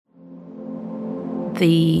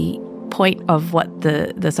the point of what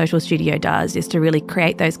the social studio does is to really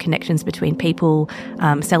create those connections between people,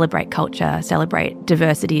 celebrate culture, celebrate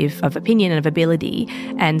diversity of opinion and of ability.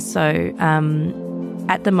 And so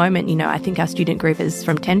at the moment, I think our student group is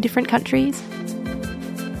from 10 different countries.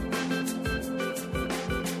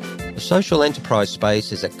 The social enterprise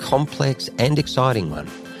space is a complex and exciting one.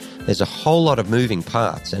 There's a whole lot of moving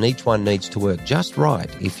parts, and each one needs to work just right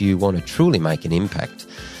if you want to truly make an impact.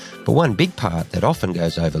 But one big part that often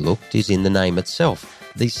goes overlooked is in the name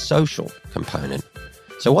itself, the social component.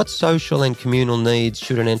 So what social and communal needs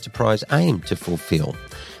should an enterprise aim to fulfil?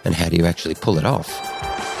 And how do you actually pull it off?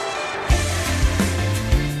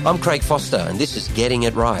 I'm Craig Foster, and this is Getting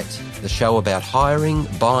It Right, the show about hiring,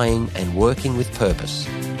 buying and working with purpose.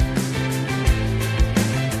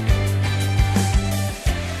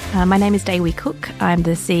 My name is Daewee Cook. I'm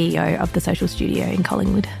the CEO of the Social Studio in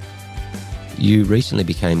Collingwood. You recently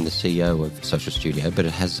became the CEO of Social Studio, but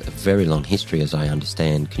it has a very long history, as I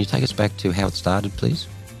understand. Can you take us back to how it started, please?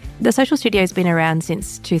 The Social Studio has been around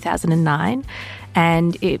since 2009,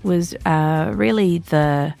 and it was really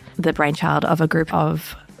the brainchild of a group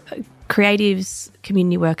of creatives,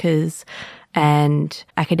 community workers and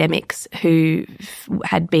academics who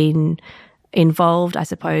had been involved, I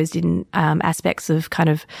suppose, in aspects of kind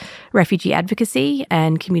of refugee advocacy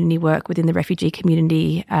and community work within the refugee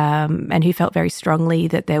community, and who felt very strongly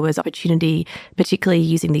that there was opportunity, particularly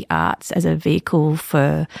using the arts as a vehicle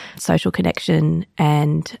for social connection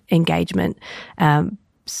and engagement.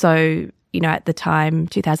 So, at the time,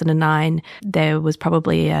 2009, there was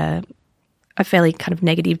probably a fairly kind of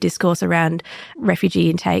negative discourse around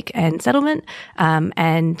refugee intake and settlement.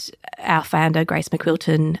 And our founder, Grace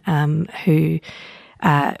McQuilton, who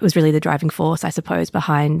was really the driving force, I suppose,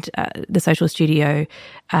 behind the Social Studio,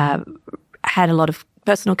 had a lot of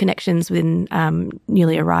personal connections within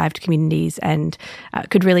newly arrived communities and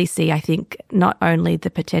could really see, I think, not only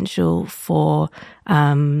the potential for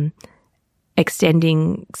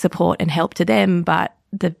extending support and help to them, but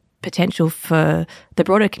the potential for the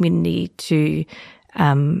broader community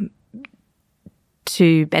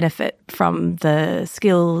to benefit from the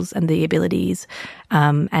skills and the abilities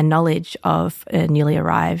and knowledge of newly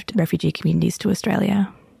arrived refugee communities to Australia.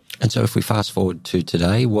 And so if we fast forward to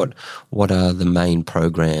today, what are the main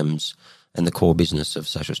programs and the core business of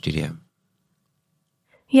Social Studio?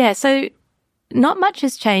 Yeah, so not much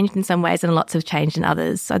has changed in some ways and lots have changed in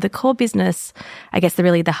others. So the core business, I guess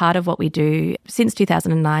the heart of what we do since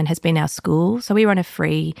 2009 has been our school. So we run a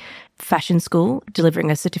free fashion school delivering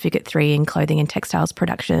a Certificate 3 in clothing and textiles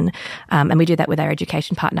production. And we do that with our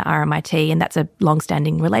education partner, RMIT. And that's a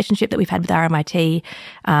long-standing relationship that we've had with RMIT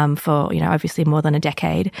for, obviously more than a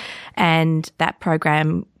decade. And that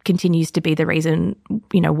program continues to be the reason,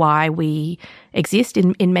 why we exist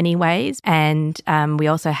in many ways. And we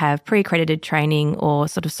also have pre-accredited training or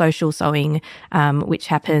sort of social sewing, which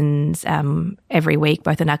happens every week,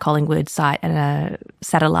 both on our Collingwood site and a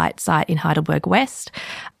satellite site in Heidelberg West.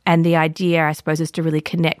 And the idea, I suppose, is to really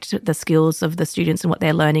connect the skills of the students and what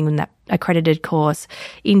they're learning in that accredited course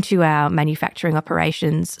into our manufacturing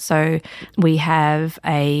operations. So we have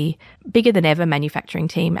a bigger than ever manufacturing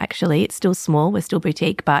team, actually. It's still small, we're still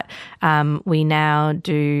boutique, but we now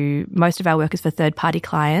do most of our work is for third-party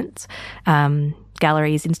clients,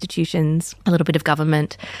 galleries, institutions, a little bit of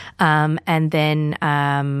government, and then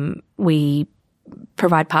we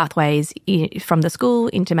provide pathways from the school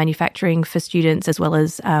into manufacturing for students, as well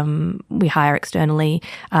as we hire externally,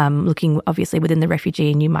 looking obviously within the refugee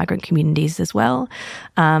and new migrant communities as well.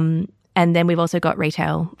 And then we've also got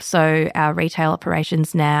retail. So our retail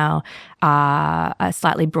operations now are a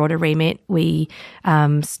slightly broader remit. We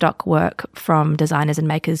stock work from designers and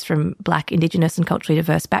makers from Black, Indigenous and culturally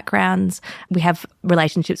diverse backgrounds. We have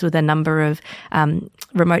relationships with a number of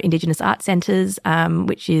remote Indigenous art centres,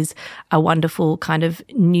 which is a wonderful kind of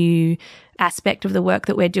new aspect of the work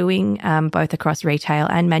that we're doing, both across retail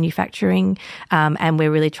and manufacturing. And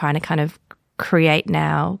we're really trying to kind of create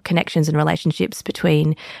now connections and relationships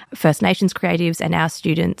between First Nations creatives and our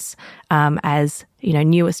students as,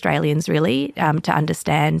 new Australians really, to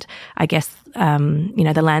understand, I guess,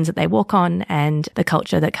 the lands that they walk on and the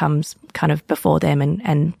culture that comes kind of before them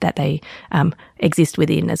and that they exist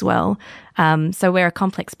within as well. So we're a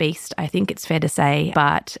complex beast, I think it's fair to say,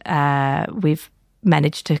 but we've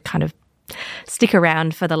managed to kind of stick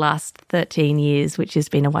around for the last 13 years, which has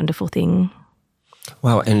been a wonderful thing.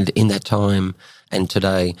 Wow. And in that time and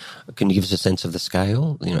today, can you give us a sense of the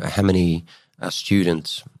scale? How many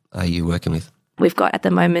students are you working with? We've got at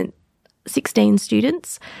the moment 16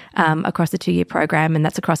 students across the 2-year program, and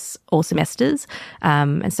that's across all semesters.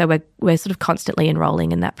 And so we're sort of constantly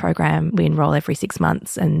enrolling in that program. We enroll every 6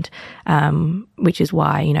 months, and which is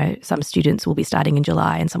why, some students will be starting in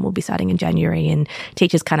July and some will be starting in January, and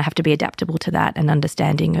teachers kind of have to be adaptable to that and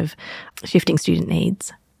understanding of shifting student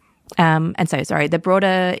needs. The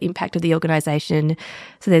broader impact of the organisation.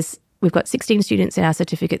 So we've got 16 students in our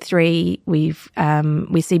Certificate 3. We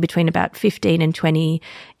see between about 15 and 20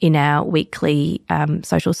 in our weekly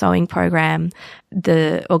social sewing program.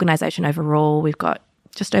 The organisation overall, we've got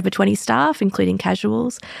just over 20 staff, including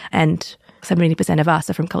casuals, and 70% of us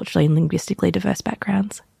are from culturally and linguistically diverse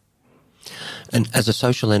backgrounds. And as a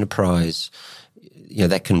social enterprise,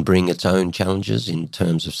 that can bring its own challenges in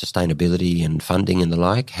terms of sustainability and funding and the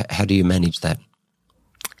like. How do you manage that?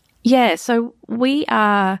 Yeah, so we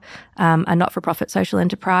are a not-for-profit social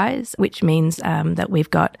enterprise, which means that we've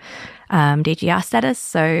got DGR status.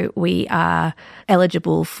 So we are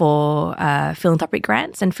eligible for philanthropic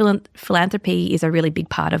grants, and philanthropy is a really big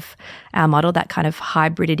part of our model, that kind of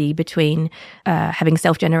hybridity between having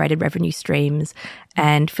self-generated revenue streams,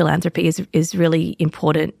 and philanthropy is really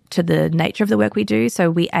important to the nature of the work we do. So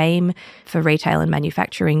we aim for retail and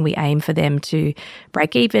manufacturing, we aim for them to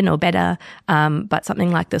break even or better, but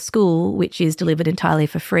something like the school, which is delivered entirely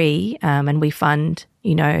for free, and we fund,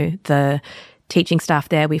 the teaching staff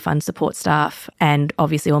there, we fund support staff, and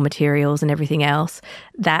obviously all materials and everything else,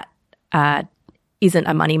 that isn't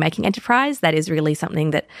a money-making enterprise. That is really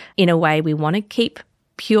something that, in a way, we want to keep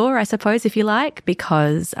pure, I suppose, if you like,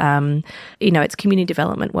 because, it's community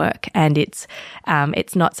development work, and it's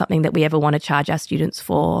not something that we ever want to charge our students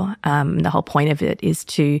for. The whole point of it is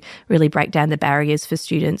to really break down the barriers for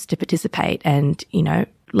students to participate, and,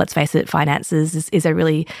 let's face it, finances is a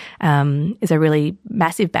really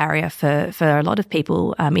massive barrier for a lot of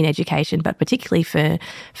people in education, but particularly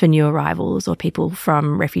for new arrivals or people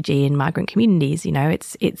from refugee and migrant communities.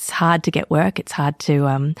 It's hard to get work. It's hard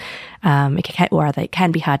to it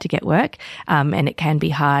can be hard to get work, and it can be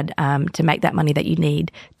hard to make that money that you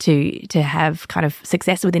need to have kind of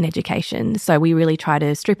success within education. So we really try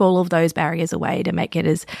to strip all of those barriers away to make it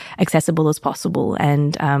as accessible as possible,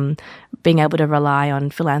 and being able to rely on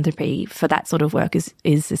philanthropy for that sort of work is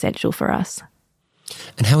essential for us.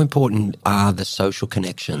 And how important are the social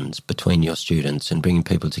connections between your students and bringing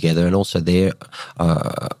people together, and also their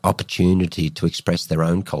opportunity to express their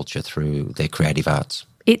own culture through their creative arts?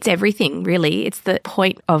 It's everything, really. It's the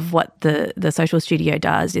point of what the social studio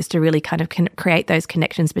does, is to really kind of create those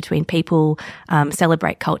connections between people,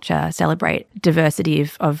 celebrate culture, celebrate diversity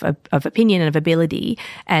of opinion and of ability.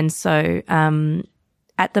 And so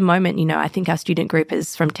at the moment, I think our student group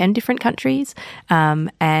is from 10 different countries,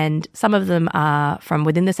 and some of them are from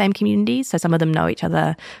within the same communities. So some of them know each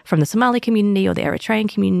other from the Somali community or the Eritrean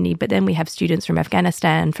community, but then we have students from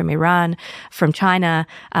Afghanistan, from Iran, from China,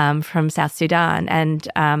 from South Sudan,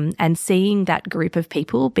 and seeing that group of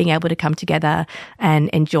people being able to come together and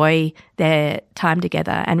enjoy their time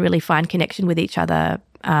together and really find connection with each other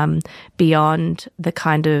beyond the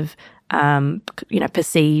kind of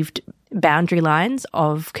perceived boundary lines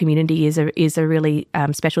of community is a really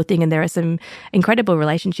special thing. And there are some incredible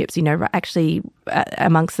relationships, actually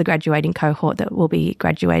amongst the graduating cohort that will be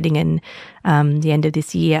graduating in the end of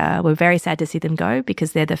this year. We're very sad to see them go,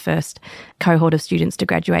 because they're the first cohort of students to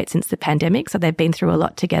graduate since the pandemic. So they've been through a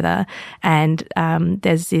lot together. And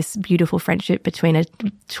there's this beautiful friendship between a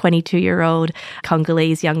 22-year-old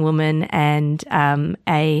Congolese young woman and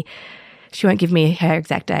she won't give me her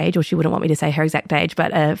exact age, or she wouldn't want me to say her exact age,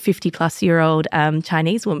 but a 50-plus-year-old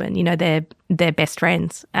Chinese woman. They're best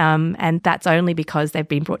friends. And that's only because they've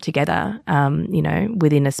been brought together,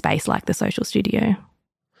 within a space like the social studio.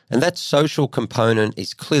 And that social component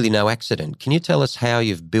is clearly no accident. Can you tell us how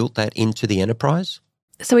you've built that into the enterprise?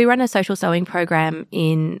 So we run a social sewing program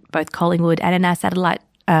in both Collingwood and in our satellite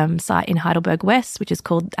site in Heidelberg West, which is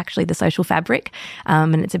called actually the Social Fabric,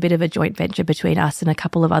 and it's a bit of a joint venture between us and a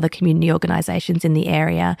couple of other community organisations in the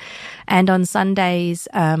area. And on Sundays,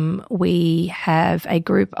 we have a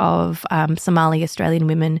group of Somali Australian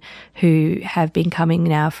women who have been coming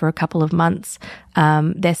now for a couple of months.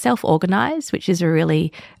 They're self-organised, which is a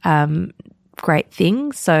really great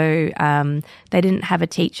thing. So they didn't have a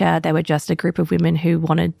teacher. They were just a group of women who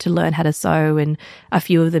wanted to learn how to sew, and a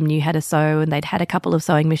few of them knew how to sew, and they'd had a couple of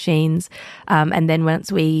sewing machines. And then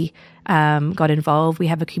once we got involved, we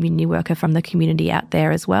have a community worker from the community out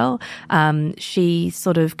there as well. She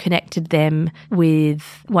sort of connected them with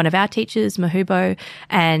one of our teachers, Mahubo,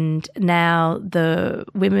 and now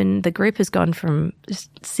the group has gone from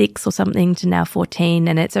 6 or something to now 14,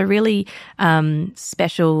 and it's a really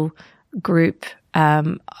special group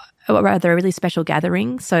or rather a really special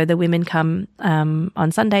gathering. So the women come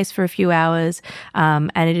on Sundays for a few hours,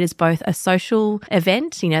 and it is both a social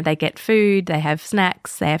event. You know, they get food, they have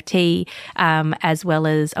snacks, they have tea, as well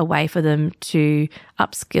as a way for them to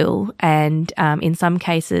upskill. And in some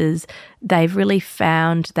cases, they've really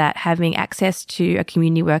found that having access to a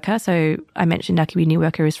community worker, so I mentioned our community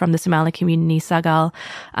worker is from the Somali community, Sagal,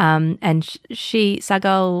 and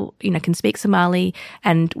Sagal, you know, can speak Somali,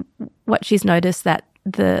 and what she's noticed that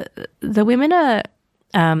the women are,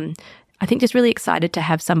 I think, just really excited to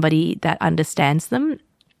have somebody that understands them,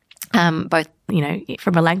 both, you know,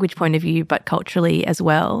 from a language point of view, but culturally as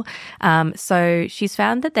well. So she's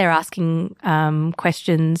found that they're asking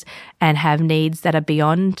questions and have needs that are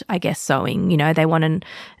beyond, I guess, sewing. You know, they want to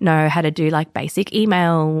know how to do like basic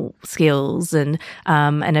email skills and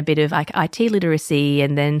a bit of like IT literacy.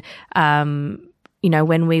 And then, you know,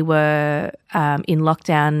 when we were in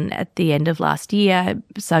lockdown at the end of last year,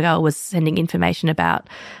 Sagal was sending information about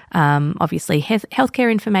obviously healthcare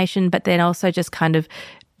information, but then also just kind of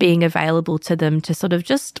being available to them to sort of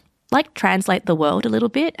just like translate the world a little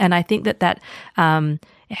bit. And I think that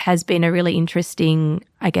has been a really interesting,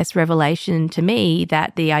 I guess, revelation to me,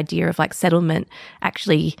 that the idea of like settlement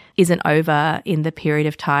actually isn't over in the period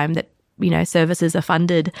of time that, you know, services are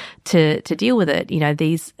funded to deal with it. You know,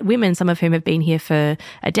 these women, some of whom have been here for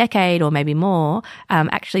a decade or maybe more,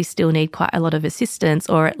 actually still need quite a lot of assistance,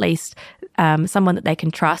 or at least someone that they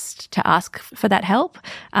can trust to ask for that help.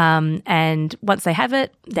 And once they have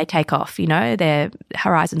it, they take off, you know, their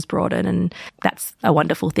horizons broaden, and that's a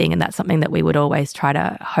wonderful thing. And that's something that we would always try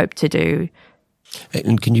to hope to do.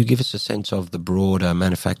 And can you give us a sense of the broader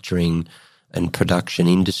manufacturing and production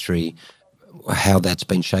industry, how that's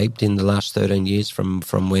been shaped in the last 13 years from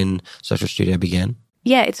when Social Studio began?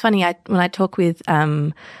 Yeah, it's funny. When I talk with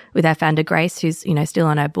our founder Grace, who's, you know, still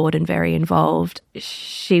on our board and very involved,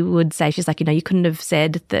 she would say, she's like, you know, you couldn't have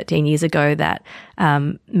said 13 years ago that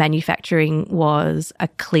manufacturing was a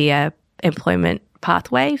clear employment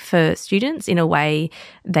pathway for students. In a way,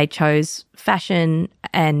 they chose fashion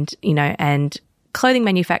and, you know, and clothing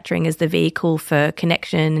manufacturing as the vehicle for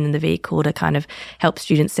connection and the vehicle to kind of help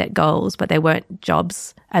students set goals, but they weren't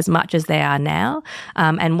jobs as much as they are now.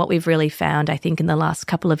 And what we've really found, I think, in the last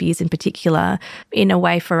couple of years in particular, in a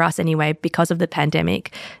way for us anyway, because of the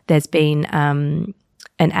pandemic, there's been an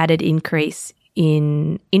added increase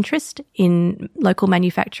in interest in local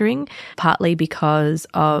manufacturing, partly because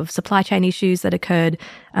of supply chain issues that occurred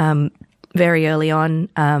very early on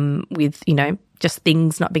with, you know, just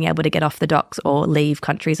things not being able to get off the docks or leave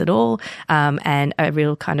countries at all, and a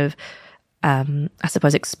real kind of, I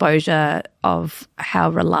suppose, exposure of how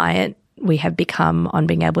reliant we have become on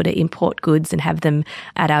being able to import goods and have them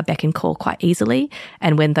at our beck and call quite easily.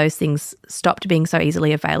 And when those things stopped being so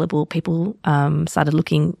easily available, people started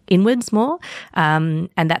looking inwards more. And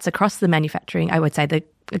that's across the manufacturing, I would say, the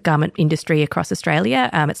garment industry across Australia.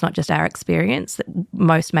 It's not just our experience.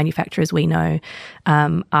 Most manufacturers we know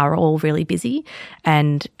are all really busy,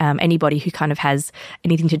 and anybody who kind of has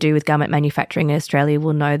anything to do with garment manufacturing in Australia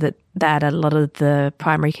will know that a lot of the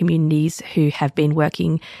primary communities who have been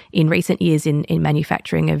working in recent years in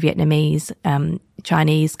manufacturing are Vietnamese,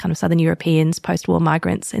 Chinese, kind of Southern Europeans, post-war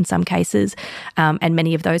migrants in some cases. And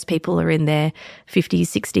many of those people are in their 50s,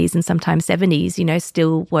 60s and sometimes 70s, you know,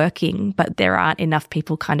 still working, but there aren't enough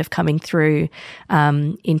people kind of coming through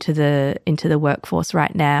into the workforce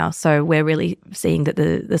right now. So we're really seeing that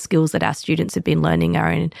the skills that our students have been learning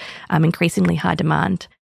are in increasingly high demand.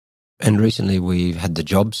 And recently we've had the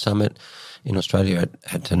Jobs Summit in Australia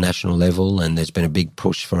at a national level, and there's been a big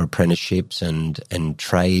push for apprenticeships and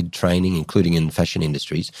trade training, including in fashion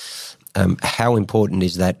industries. How important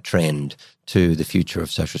is that trend to the future of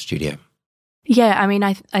Social Studio? Yeah, I mean,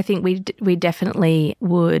 I think we definitely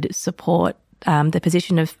would support the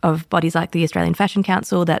position of bodies like the Australian Fashion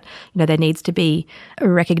Council that, you know, there needs to be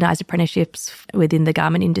recognised apprenticeships within the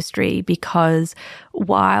garment industry, because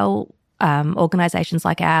while organisations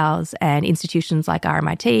like ours and institutions like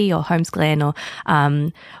RMIT or Holmes Glen or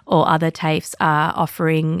other TAFEs are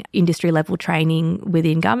offering industry-level training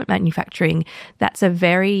within garment manufacturing, that's a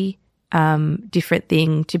very different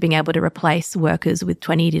thing to being able to replace workers with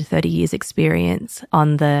 20 to 30 years experience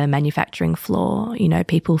on the manufacturing floor, you know,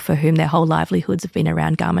 people for whom their whole livelihoods have been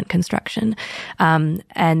around garment construction.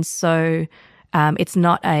 And so It's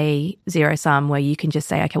not a zero sum where you can just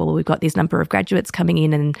say, okay, well, we've got this number of graduates coming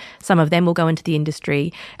in and some of them will go into the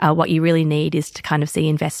industry. What you really need is to kind of see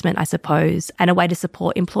investment, I suppose, and a way to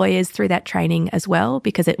support employers through that training as well,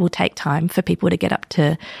 because it will take time for people to get up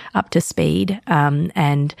to speed,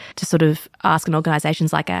 and to sort of ask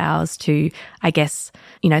organisations like ours to, I guess,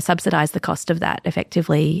 subsidise the cost of that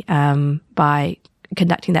effectively by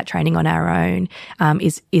conducting that training on our own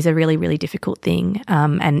is a really, really difficult thing.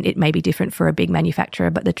 And it may be different for a big manufacturer,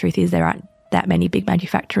 but the truth is there aren't that many big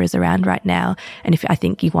manufacturers around right now. And I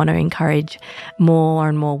think you want to encourage more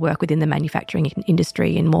and more work within the manufacturing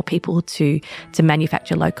industry and more people to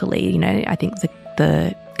manufacture locally. I think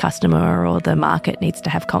the customer or the market needs to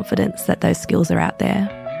have confidence that those skills are out there.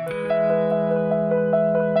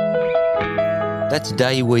 That's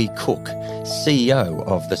Daewee Cook, CEO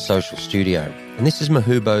of the Social Studio. And this is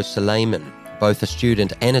Mahubo Suleiman, both a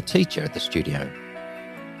student and a teacher at the studio.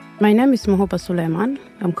 My name is Mahubo Suleiman.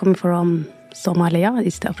 I'm coming from Somalia,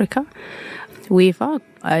 East Africa. Weaver.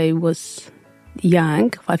 I was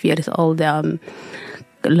young, 5 years old,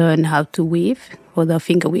 learned how to weave, for the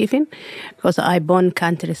finger weaving, because I born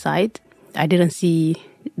countryside. I didn't see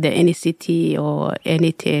any city or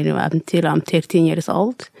anything until I'm 13 years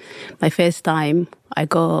old. My first time I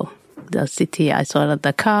go the city, I saw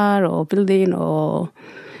the car or building or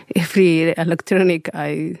every electronic.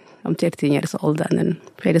 I'm 13 years old and then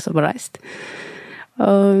very surprised.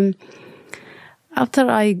 After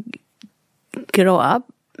I grow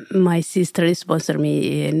up, my sister sponsored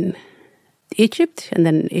me in Egypt, and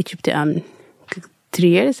then Egypt 3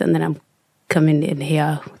 years, and then I'm coming in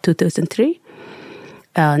here 2003.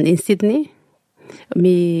 And in Sydney,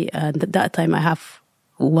 at that time I have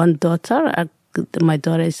one daughter. My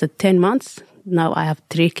daughter is 10 months. Now I have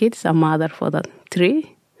 3 kids, a mother for the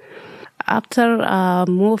 3. After I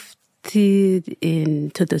moved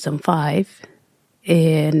in 2005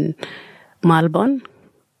 in Melbourne,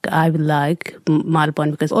 I like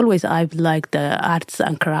Melbourne because always I've liked the arts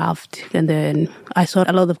and craft. And then I saw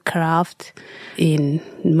a lot of craft in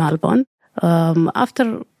Melbourne.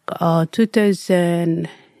 After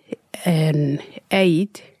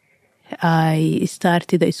 2008, I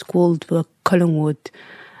started a school for Collingwood,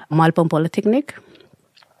 Melbourne Polytechnic.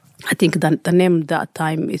 I think the name that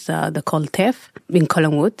time is the called TEF in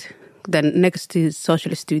Collingwood. Then next to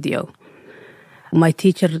Social Studio. My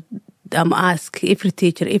teacher, I'm asked, every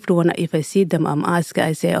teacher, everyone, if I see them, I'm asked,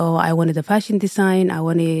 I say, oh, I wanted the fashion design, I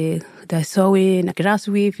wanted the sewing, grass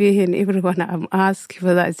weaving, and everyone I'm asked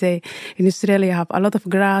for that. I say, in Australia, I have a lot of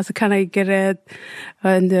grass, can I get it?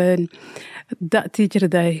 And then that teacher,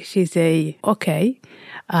 she say, okay,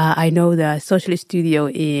 I know the Social Studio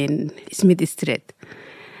in Smith Street.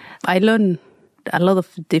 I learned a lot of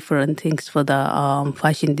different things for the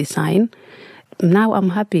fashion design. Now I'm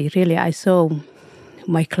happy, really. I sew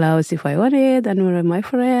my clothes if I want it, and with my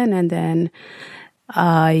friend, and then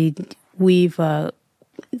I weave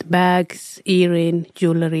bags, earring,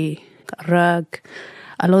 jewelry, rug,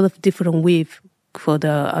 a lot of different weave for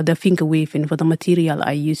the finger weaving. For the material,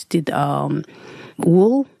 I used it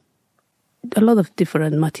wool, a lot of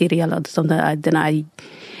different material or something. Then I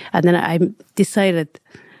decided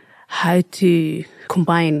how to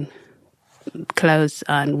combine clothes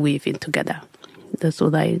and weaving together. That's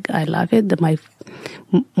what I love it.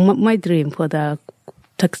 My dream for the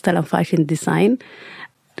textile and fashion design.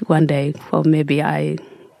 One day, or maybe I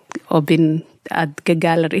open at a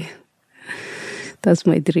gallery. That's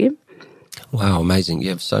my dream. Wow, amazing. You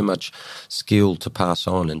have so much skill to pass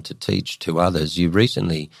on and to teach to others. You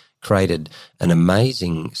recently created an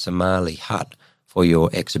amazing Somali hut for your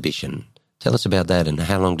exhibition. Tell us about that and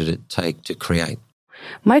how long did it take to create?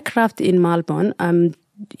 My craft in Melbourne, I'm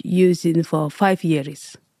using for 5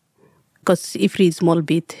 years. Because every small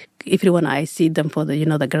bit, everyone I see them for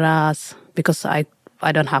the grass, because I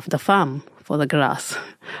don't have the farm for the grass.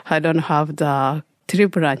 I don't have the tree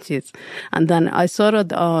branches. And then I saw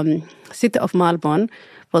the city of Melbourne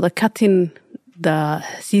for the cutting, the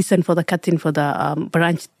season for the cutting for the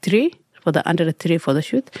branch tree, for the under the tree for the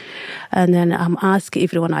shoot. And then I'm asking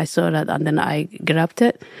everyone, I saw that, and then I grabbed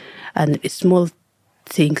it, and it's small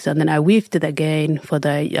things, and then I weaved it again for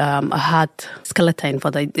the hut skeleton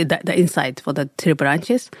for the inside for the tree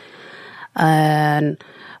branches. And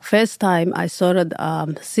first time I saw it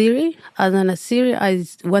Siri, and then Siri,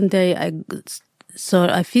 one day I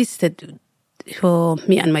visited for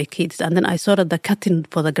me and my kids, and then I saw the cutting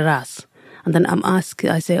for the grass. And then I'm asked,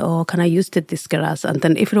 I say, oh, can I use this grass? And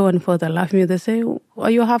then everyone for the laugh me, they say, oh,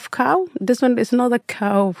 you have cow? This one is not a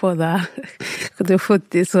cow for the food,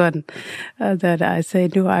 this one. And then I say,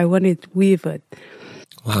 no, I want it weaved.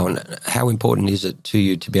 Wow, and how important is it to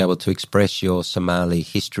you to be able to express your Somali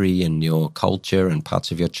history and your culture and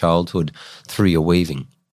parts of your childhood through your weaving?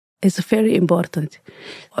 It's very important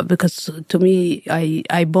because to me,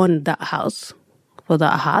 I bought that house for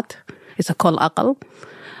that hat. It's called Akal.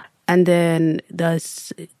 And then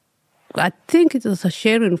I think it was a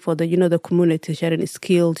sharing for the community, sharing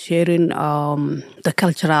skills, sharing the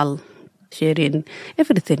cultural, sharing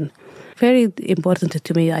everything. Very important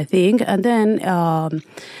to me, I think. And then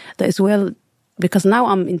as well, because now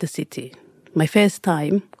I'm in the city. My first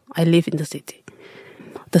time, I live in the city.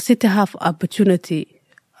 The city have opportunity,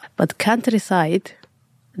 but countryside,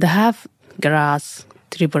 they have grass,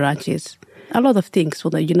 tree branches, a lot of things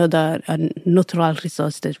for the natural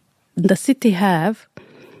resources. The city have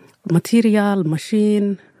material,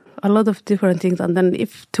 machine, a lot of different things. And then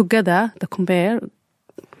if together, the compare,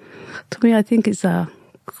 to me, I think it's a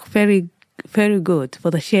very, very good for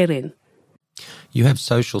the sharing. You have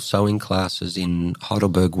social sewing classes in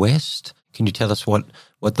Heidelberg West. Can you tell us what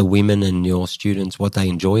the women and your students, what they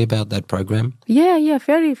enjoy about that program? Yeah,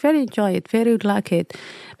 very, very enjoy it, very like it.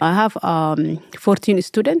 I have 14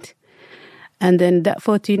 students, and then that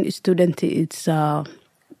 14 students, it's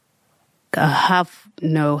half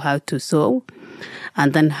know how to sew,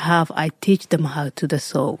 and then half I teach them how to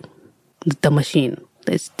sew the machine.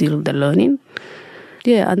 They're still the learning.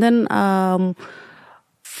 Yeah, and then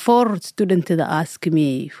 4 students that ask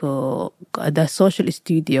me for the social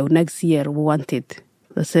studio next year wanted.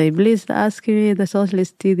 They say, please ask me the social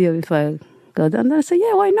studio if I go. And I say,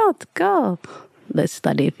 yeah, why not? Go. Let's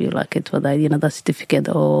study if you like it for the certificate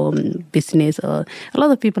or business. Or a lot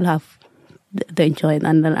of people they enjoy it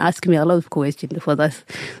and then ask me a lot of questions for the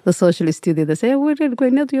social studio. They say, where are you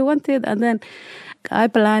going? Do you want it? And then I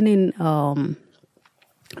planning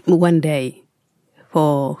one day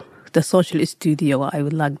for the social studio. I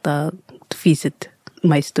would like to visit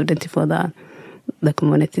my students for the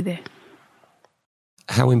community there.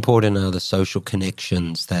 How important are the social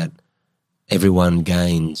connections that everyone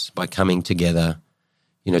gains by coming together,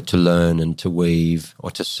 to learn and to weave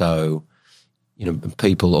or to sew?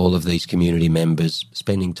 People, all of these community members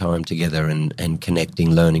spending time together and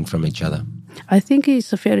connecting, learning from each other. I think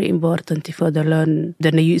it's very important for the learn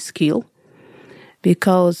the new skill,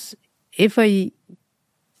 because if I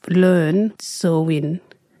learn sewing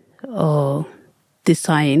or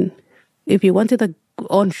design, if you wanted a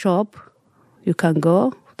own shop, you can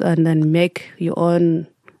go and then make your own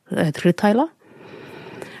retailer.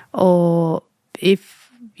 Or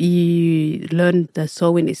if you learn the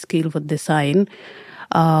sewing skill for design,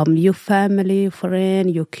 your family, friend,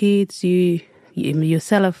 your kids, you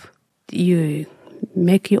yourself, you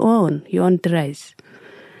make your own dress.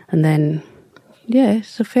 And then, yeah,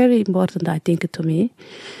 it's very important, I think, to me.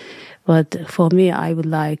 But for me, I would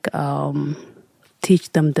like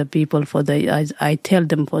teach them the people I tell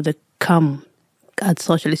them for the come at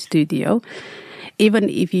social studio. Even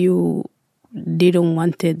if you didn't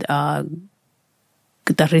want it,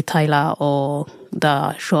 the retailer or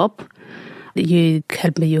the shop, you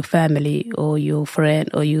help your family or your friend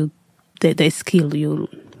or the skill you.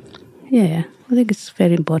 Yeah, I think it's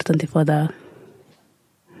very important for the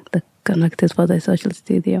connected for the social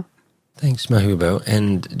studio. Thanks, Mahbooba.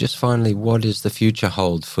 And just finally, what does the future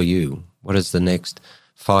hold for you? What does the next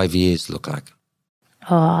 5 years look like?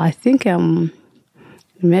 I think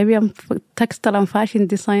maybe I'm textile and fashion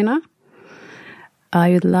designer.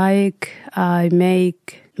 I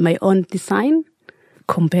make my own design,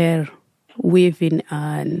 compare weaving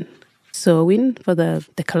and sewing for the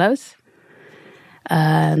clothes.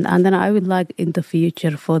 And then I would like in the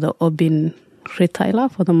future for the open retailer,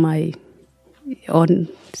 for my own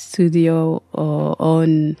studio or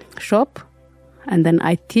own shop. And then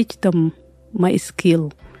I teach them my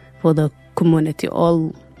skill for the community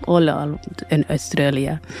all in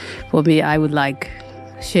Australia. For me, I would like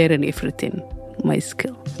sharing everything, my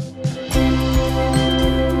skill.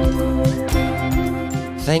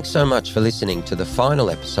 Thanks so much for listening to the final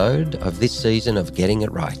episode of this season of Getting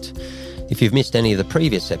It Right. If you've missed any of the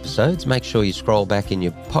previous episodes, make sure you scroll back in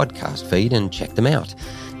your podcast feed and check them out.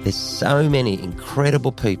 There's so many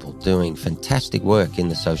incredible people doing fantastic work in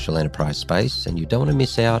the social enterprise space, and you don't want to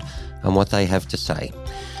miss out on what they have to say.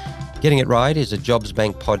 Getting It Right is a Jobs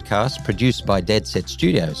Bank podcast produced by Dead Set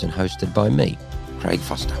Studios and hosted by me, Craig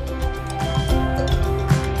Foster.